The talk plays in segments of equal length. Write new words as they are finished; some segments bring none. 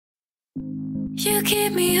You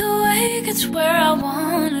keep me awake, it's where I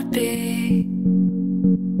wanna be.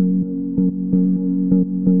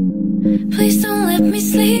 Please don't let me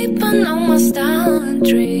sleep, I know my style and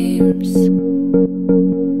dreams.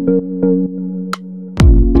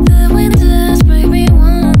 The winters make me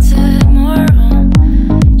want it more.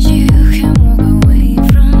 You can walk away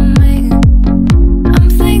from me. I'm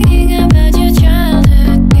thinking about your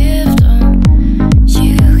childhood gift.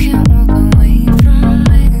 You can walk away from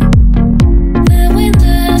me. The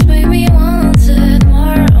winters make me want it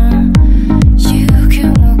more. You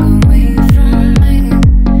can walk away from me.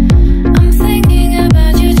 I'm thinking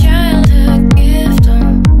about your childhood gift.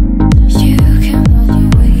 You can walk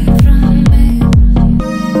away from me.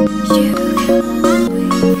 You can walk away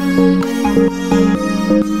from me. You can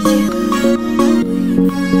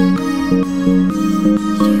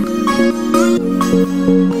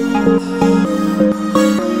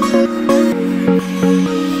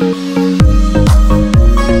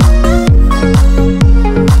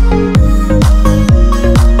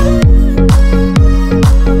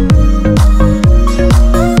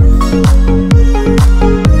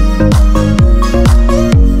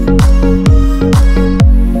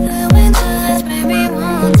The winters made me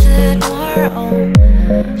want it more.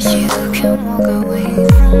 You can walk away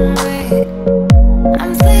from me.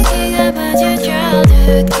 I'm thinking about your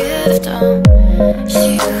childhood gift.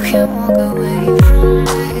 You can walk away from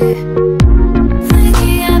me.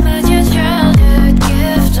 Thinking about your childhood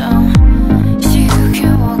gift. You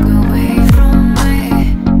can walk away from me.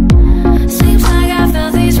 Seems like I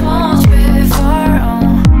felt these walls before.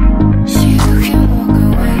 You can walk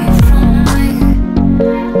away from me.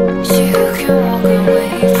 You can walk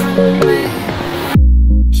away from me.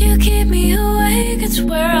 You keep me awake, it's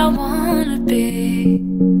where I wanna be.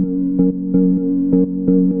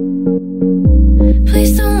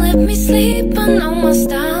 Please don't let me sleep, I know my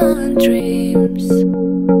style and dreams.